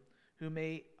wisdom, who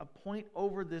may appoint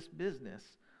over this business,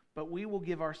 but we will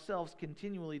give ourselves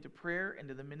continually to prayer and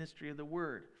to the ministry of the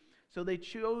Word. So they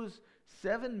chose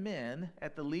 7 men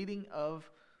at the leading of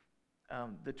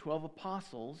the 12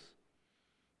 apostles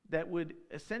that would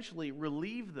essentially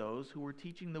relieve those who were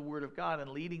teaching the Word of God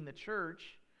and leading the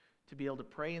church to be able to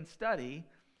pray and study.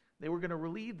 They were going to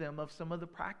relieve them of some of the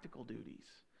practical duties.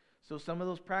 So some of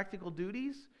those practical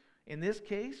duties, in this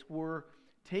case, were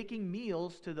taking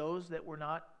meals to those that were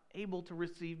not able to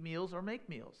receive meals or make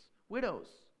meals. Widows.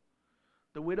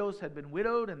 The widows had been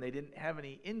widowed and they didn't have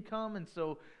any income, and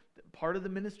so part of the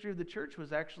ministry of the church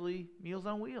was actually Meals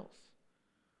on Wheels.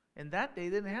 And that day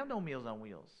they didn't have no Meals on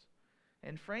Wheels.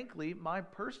 And frankly, my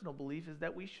personal belief is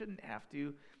that we shouldn't have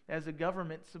to, as a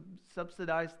government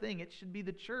subsidized thing. It should be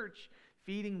the church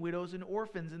feeding widows and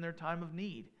orphans in their time of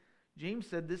need. James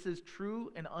said this is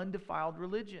true and undefiled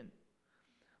religion.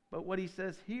 But what he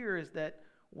says here is that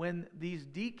when these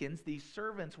deacons, these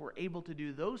servants, were able to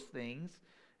do those things,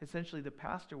 essentially the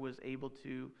pastor was able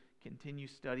to continue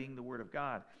studying the Word of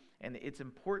God. And it's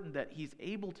important that he's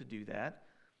able to do that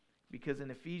because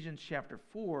in Ephesians chapter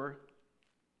 4,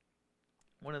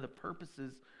 one of the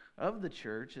purposes of the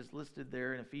church is listed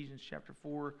there in Ephesians chapter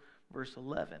 4, verse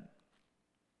 11,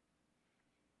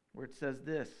 where it says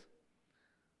this: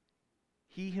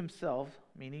 He himself,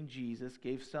 meaning Jesus,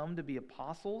 gave some to be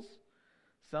apostles,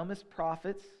 some as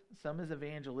prophets, some as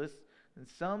evangelists, and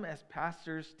some as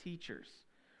pastors, teachers,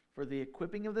 for the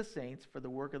equipping of the saints, for the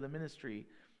work of the ministry,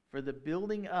 for the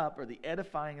building up or the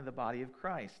edifying of the body of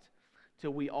Christ,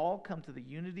 till we all come to the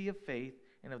unity of faith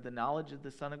and of the knowledge of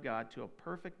the Son of God, to a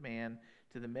perfect man,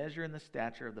 to the measure and the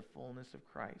stature of the fullness of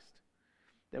Christ.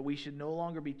 That we should no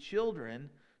longer be children,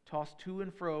 tossed to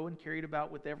and fro and carried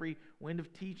about with every wind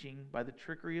of teaching by the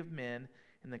trickery of men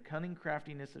and the cunning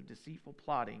craftiness of deceitful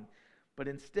plotting, but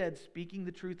instead, speaking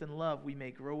the truth in love, we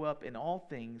may grow up in all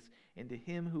things into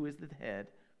Him who is the head,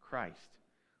 Christ.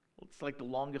 It's like the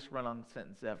longest run-on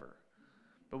sentence ever.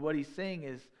 But what he's saying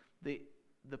is the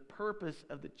purpose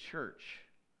of the church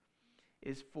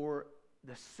is for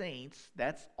the saints,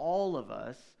 that's all of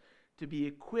us, to be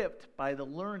equipped by the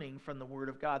learning from the Word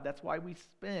of God. That's why we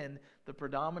spend the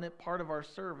predominant part of our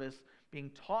service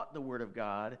being taught the Word of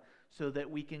God, so that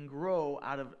we can grow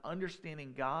out of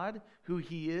understanding God, who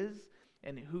He is,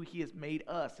 and who He has made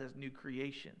us as new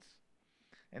creations.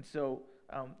 And so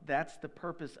that's the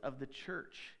purpose of the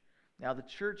church. Now the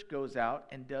church goes out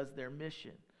and does their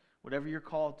mission, whatever you're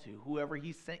called to, whoever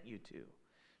He sent you to.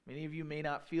 Many of you may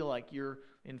not feel like you're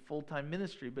in full-time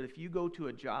ministry, but if you go to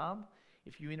a job,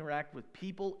 if you interact with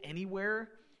people anywhere,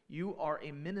 you are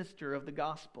a minister of the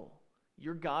gospel.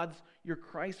 You're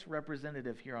Christ's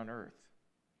representative here on earth.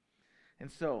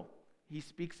 And so, he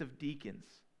speaks of deacons,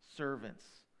 servants.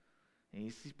 And he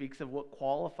speaks of what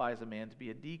qualifies a man to be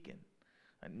a deacon,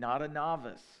 not a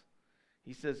novice.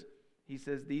 He says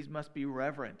these must be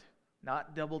reverent,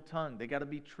 not double-tongued. They got to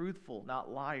be truthful,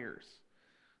 not liars.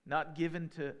 Not given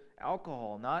to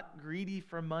alcohol, not greedy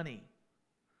for money.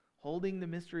 Holding the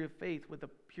mystery of faith with a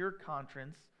pure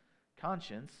conscience.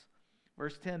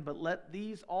 Verse 10, but let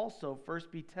these also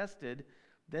first be tested,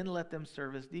 then let them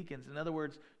serve as deacons. In other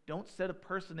words, don't set a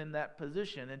person in that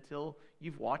position until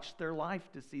you've watched their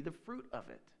life to see the fruit of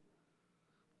it.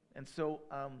 And so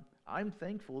I'm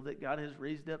thankful that God has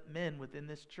raised up men within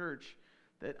this church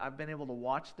that I've been able to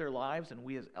watch their lives, and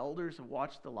we as elders have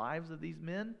watched the lives of these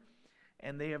men,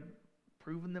 and they have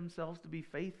proven themselves to be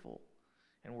faithful.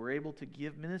 And we're able to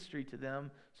give ministry to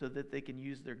them so that they can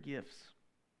use their gifts.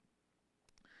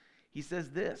 He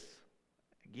says this,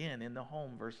 again in the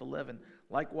home, verse 11,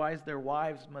 likewise their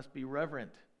wives must be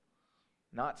reverent,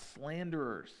 not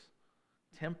slanderers,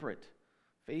 temperate,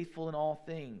 faithful in all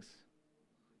things.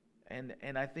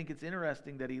 And I think it's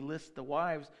interesting that he lists the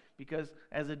wives, because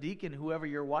as a deacon, whoever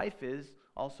your wife is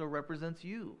also represents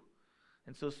you.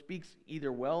 And so speaks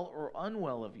either well or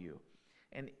unwell of you.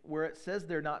 And where it says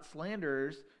they're not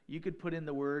slanderers, you could put in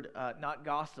the word not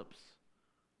gossips,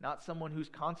 not someone who's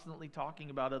constantly talking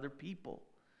about other people,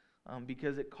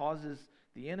 because it causes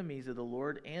the enemies of the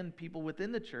Lord and people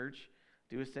within the church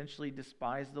to essentially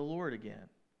despise the Lord again.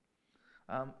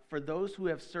 For those who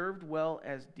have served well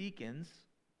as deacons,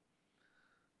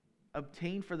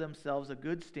 obtain for themselves a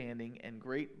good standing and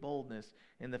great boldness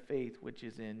in the faith which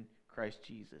is in Christ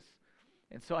Jesus.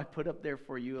 And so I put up there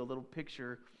for you a little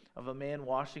picture of a man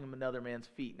washing another man's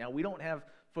feet. Now, we don't have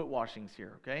foot washings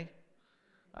here, okay?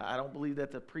 I don't believe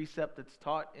that's a precept that's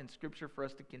taught in Scripture for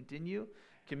us to continue.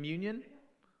 Communion,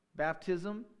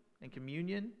 baptism, and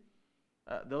communion,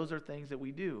 those are things that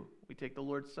we do. We take the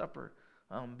Lord's Supper.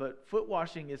 But foot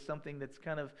washing is something that's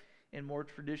kind of in more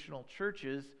traditional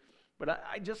churches. But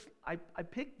I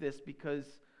picked this because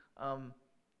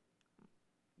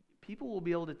people will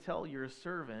be able to tell you're a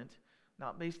servant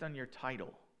not based on your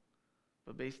title,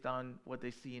 but based on what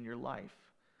they see in your life.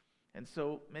 And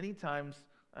so many times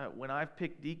when I've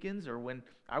picked deacons, or when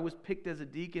I was picked as a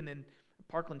deacon in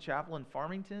Parkland Chapel in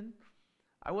Farmington,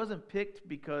 I wasn't picked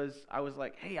because I was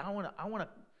like, hey, I want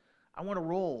to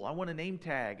roll. I want a name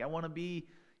tag. I want to be,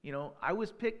 I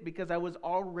was picked because I was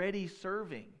already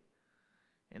serving.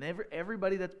 And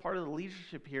everybody that's part of the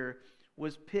leadership here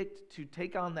was picked to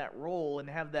take on that role and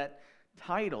have that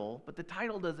title, but the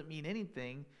title doesn't mean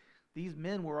anything. These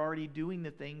men were already doing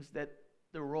the things that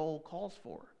the role calls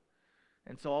for.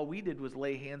 And so all we did was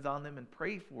lay hands on them and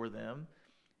pray for them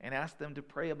and ask them to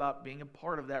pray about being a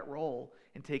part of that role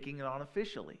and taking it on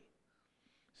officially.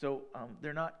 So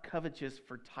they're not covetous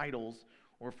for titles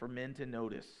or for men to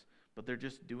notice, but they're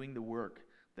just doing the work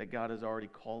that God has already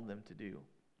called them to do.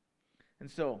 And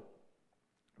so,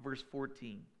 verse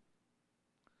 14.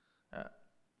 I've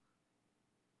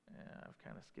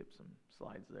kind of skipped some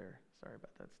slides there. Sorry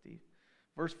about that, Steve.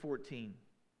 Verse 14.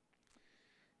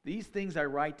 These things I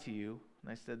write to you,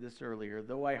 and I said this earlier,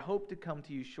 though I hope to come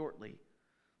to you shortly.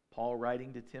 Paul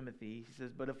writing to Timothy, he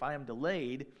says, but if I am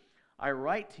delayed, I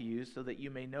write to you so that you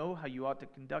may know how you ought to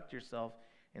conduct yourself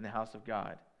in the house of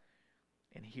God.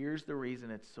 And here's the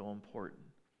reason it's so important,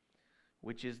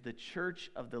 which is the church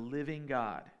of the living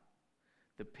God,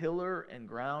 the pillar and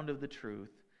ground of the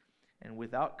truth, and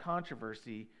without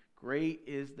controversy, great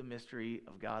is the mystery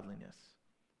of godliness.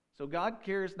 So God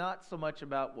cares not so much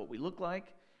about what we look like,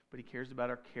 but he cares about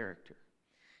our character.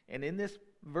 And in this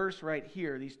verse right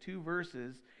here, these two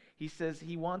verses, he says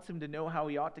he wants him to know how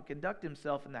he ought to conduct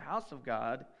himself in the house of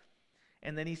God.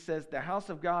 And then he says the house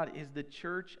of God is the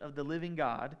church of the living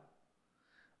God,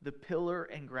 the pillar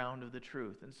and ground of the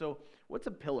truth. And so what's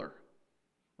a pillar?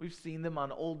 We've seen them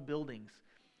on old buildings.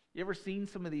 You ever seen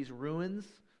some of these ruins?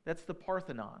 That's the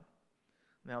Parthenon.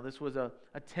 Now this was a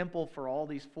temple for all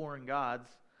these foreign gods.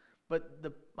 But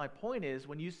my point is,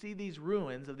 when you see these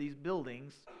ruins of these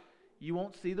buildings, you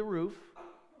won't see the roof.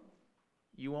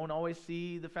 You won't always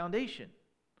see the foundation.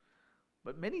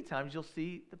 But many times you'll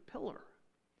see the pillar.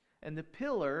 And the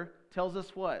pillar tells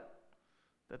us what?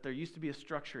 That there used to be a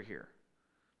structure here.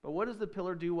 But what does the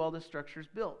pillar do while the structure is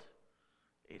built?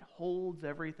 It holds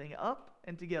everything up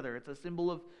and together. It's a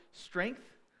symbol of strength,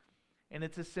 and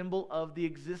it's a symbol of the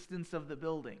existence of the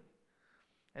building.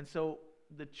 And so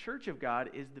the church of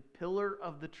God is the pillar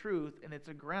of the truth, and it's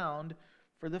a ground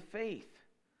for the faith.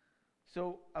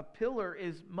 So a pillar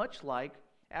is much like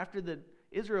after the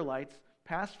Israelites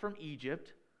passed from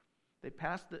Egypt, they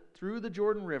passed through the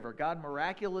Jordan River. God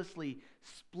miraculously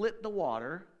split the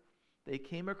water. They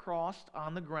came across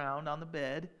on the ground, on the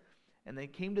bed, and they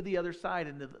came to the other side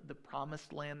into the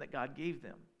promised land that God gave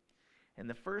them. And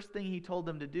the first thing he told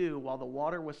them to do while the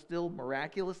water was still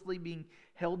miraculously being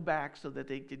held back so that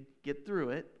they could get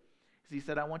through it, is he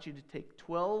said, I want you to take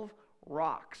 12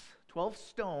 rocks, 12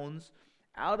 stones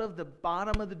out of the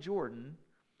bottom of the Jordan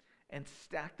and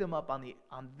stack them up on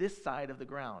this side of the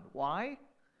ground. Why?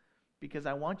 Because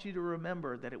I want you to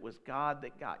remember that it was God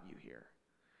that got you here.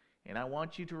 And I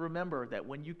want you to remember that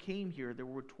when you came here, there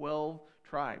were 12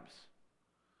 tribes.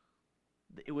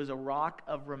 It was a rock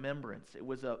of remembrance. It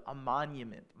was a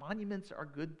monument. Monuments are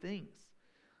good things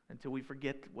until we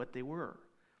forget what they were.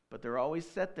 But they're always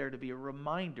set there to be a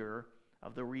reminder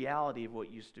of the reality of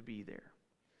what used to be there.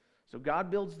 So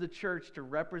God builds the church to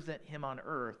represent him on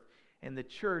earth, and the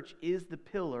church is the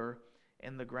pillar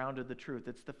and the ground of the truth.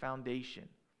 It's the foundation.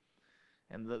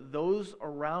 And those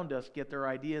around us get their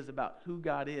ideas about who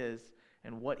God is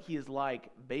and what he is like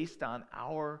based on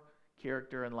our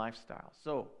character and lifestyle.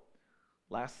 So,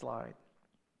 last slide.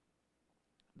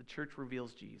 The church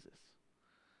reveals Jesus.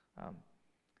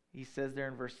 He says there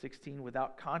in verse 16,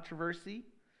 without controversy,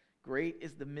 great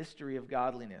is the mystery of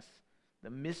godliness. The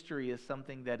mystery is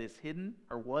something that is hidden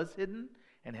or was hidden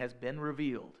and has been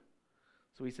revealed.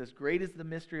 So he says, great is the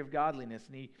mystery of godliness.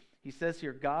 And he says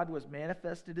here, God was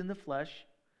manifested in the flesh,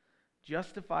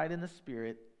 justified in the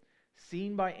spirit,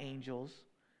 seen by angels,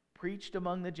 preached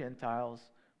among the Gentiles,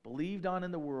 believed on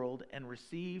in the world, and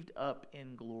received up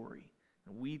in glory.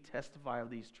 And we testify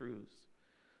of these truths.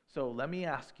 So let me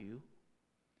ask you,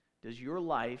 does your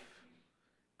life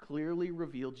clearly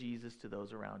reveal Jesus to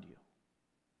those around you,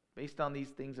 based on these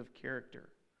things of character?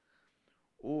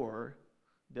 Or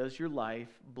does your life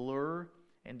blur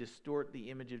and distort the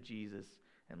image of Jesus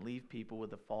and leave people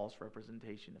with a false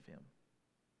representation of him?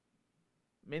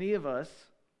 Many of us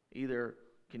either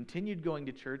continued going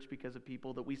to church because of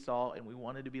people that we saw and we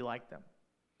wanted to be like them.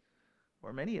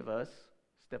 Or many of us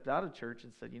stepped out of church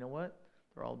and said, you know what?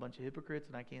 They're all a bunch of hypocrites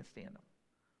and I can't stand them.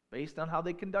 Based on how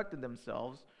they conducted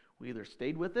themselves, we either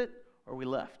stayed with it or we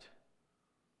left.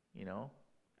 You know,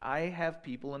 I have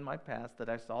people in my past that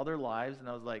I saw their lives and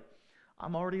I was like,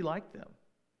 I'm already like them.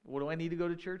 What do I need to go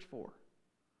to church for?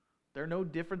 They're no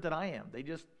different than I am. They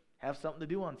just have something to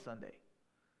do on Sunday.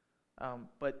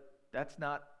 But that's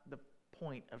not the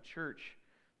point of church.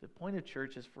 The point of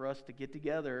church is for us to get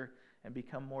together and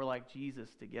become more like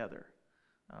Jesus together.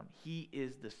 He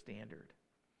is the standard.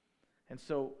 And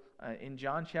so in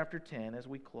John chapter 10, as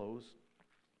we close,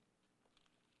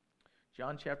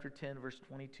 John chapter 10, verse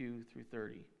 22 through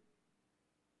 30.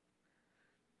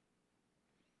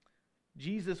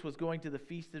 Jesus was going to the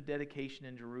Feast of Dedication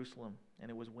in Jerusalem,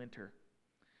 and it was winter.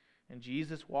 And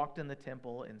Jesus walked in the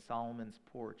temple in Solomon's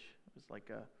porch. It was like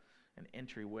an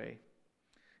entryway.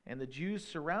 And the Jews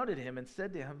surrounded him and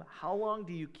said to him, "How long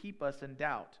do you keep us in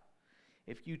doubt?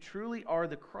 If you truly are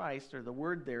the Christ," or the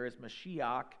word there is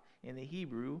Mashiach in the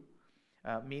Hebrew,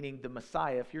 meaning the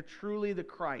Messiah, if you're truly the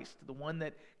Christ, the one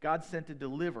that God sent to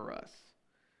deliver us,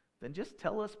 then just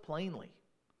tell us plainly.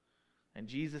 And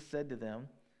Jesus said to them,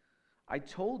 "I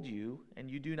told you,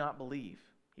 and you do not believe."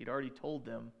 He'd already told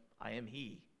them, "I am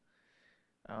He."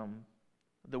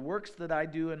 "The works that I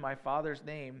do in my Father's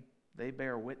name, they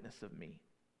bear witness of me.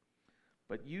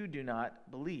 But you do not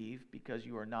believe because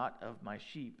you are not of my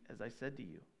sheep, as I said to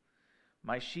you.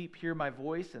 My sheep hear my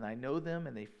voice, and I know them,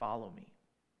 and they follow me.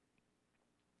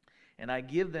 And I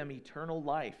give them eternal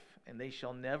life, and they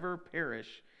shall never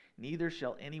perish, neither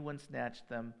shall anyone snatch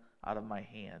them out of my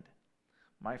hand.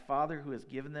 My Father who has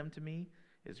given them to me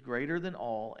is greater than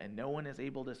all, and no one is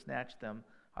able to snatch them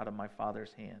out of my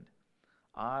Father's hand.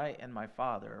 I and my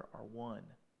Father are one."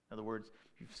 In other words,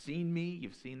 if you've seen me,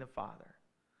 you've seen the Father.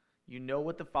 You know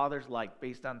what the Father's like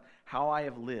based on how I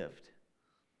have lived.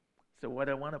 So what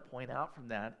I want to point out from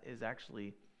that is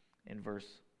actually in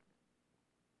verse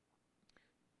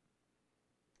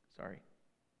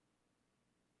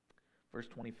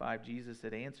 25, Jesus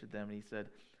had answered them, and he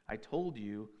said, "I told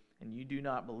you, and you do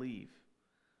not believe.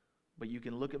 But you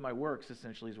can look at my works,"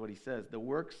 essentially is what he says. "The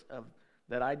works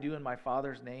that I do in my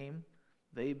Father's name,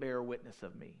 they bear witness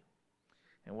of me."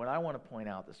 And what I want to point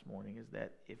out this morning is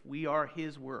that if we are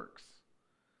his works,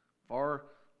 if our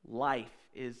life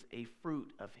is a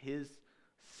fruit of his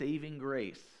saving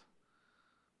grace,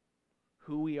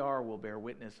 who we are will bear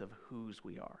witness of whose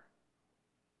we are.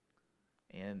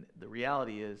 And the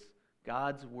reality is,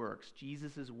 God's works,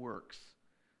 Jesus' works,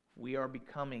 we are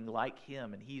becoming like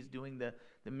him, and he's doing the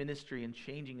ministry and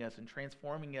changing us and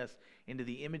transforming us into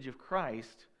the image of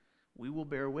Christ, we will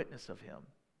bear witness of him.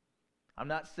 I'm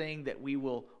not saying that we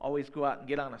will always go out and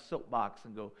get on a soapbox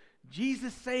and go,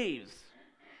 "Jesus saves."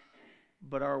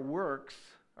 But our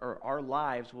works, or our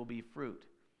lives, will be fruit.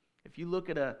 If you look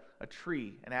at a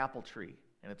tree, an apple tree,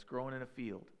 and it's growing in a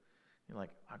field, you're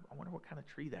like, I wonder what kind of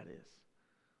tree that is.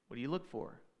 What do you look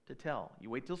for to tell? You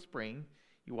wait till spring,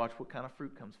 you watch what kind of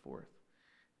fruit comes forth.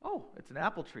 Oh, it's an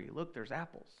apple tree. Look, there's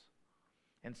apples.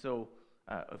 And so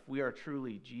if we are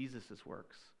truly Jesus'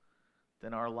 works,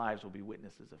 then our lives will be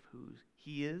witnesses of who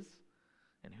he is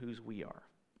and whose we are.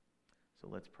 So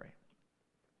let's pray.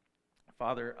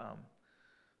 Father,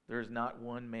 there is not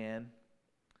one man,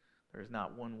 there is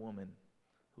not one woman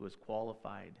who is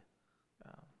qualified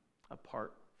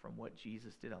apart from what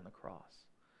Jesus did on the cross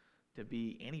to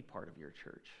be any part of your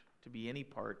church, to be any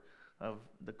part of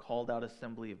the called out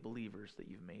assembly of believers that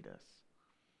you've made us.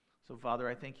 So Father,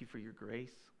 I thank you for your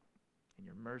grace and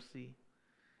your mercy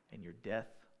and your death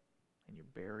and your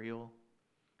burial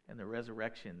and the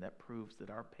resurrection that proves that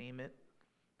our payment,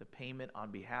 the payment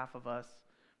on behalf of us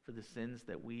for the sins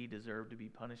that we deserve to be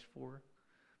punished for,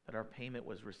 that our payment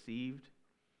was received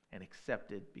and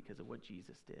accepted because of what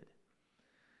Jesus did.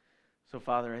 So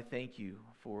Father, I thank you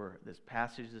for this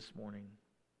passage this morning.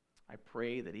 I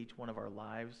pray that each one of our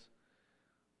lives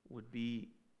would be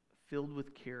filled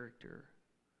with character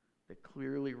that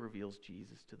clearly reveals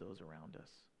Jesus to those around us,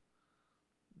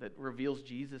 that reveals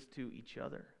Jesus to each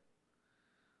other,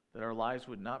 that our lives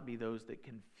would not be those that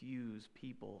confuse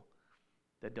people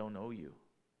that don't know you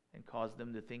and cause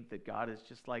them to think that God is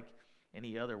just like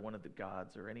any other one of the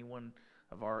gods or any one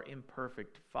of our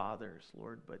imperfect fathers,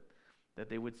 Lord, but that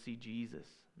they would see Jesus,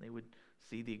 and they would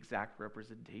see the exact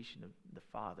representation of the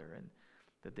Father, and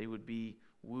that they would be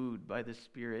wooed by the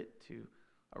Spirit to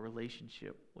a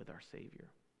relationship with our Savior.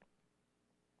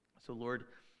 So Lord,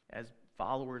 as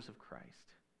followers of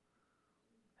Christ,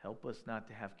 help us not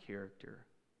to have character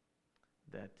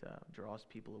that draws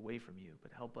people away from you,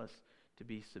 but help us to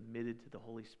be submitted to the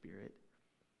Holy Spirit,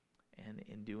 and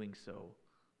in doing so,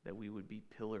 that we would be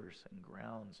pillars and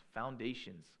grounds,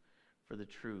 foundations for the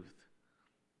truth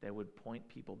that would point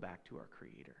people back to our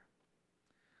Creator.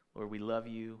 Lord, we love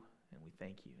you and we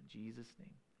thank you. In Jesus'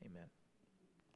 name, amen.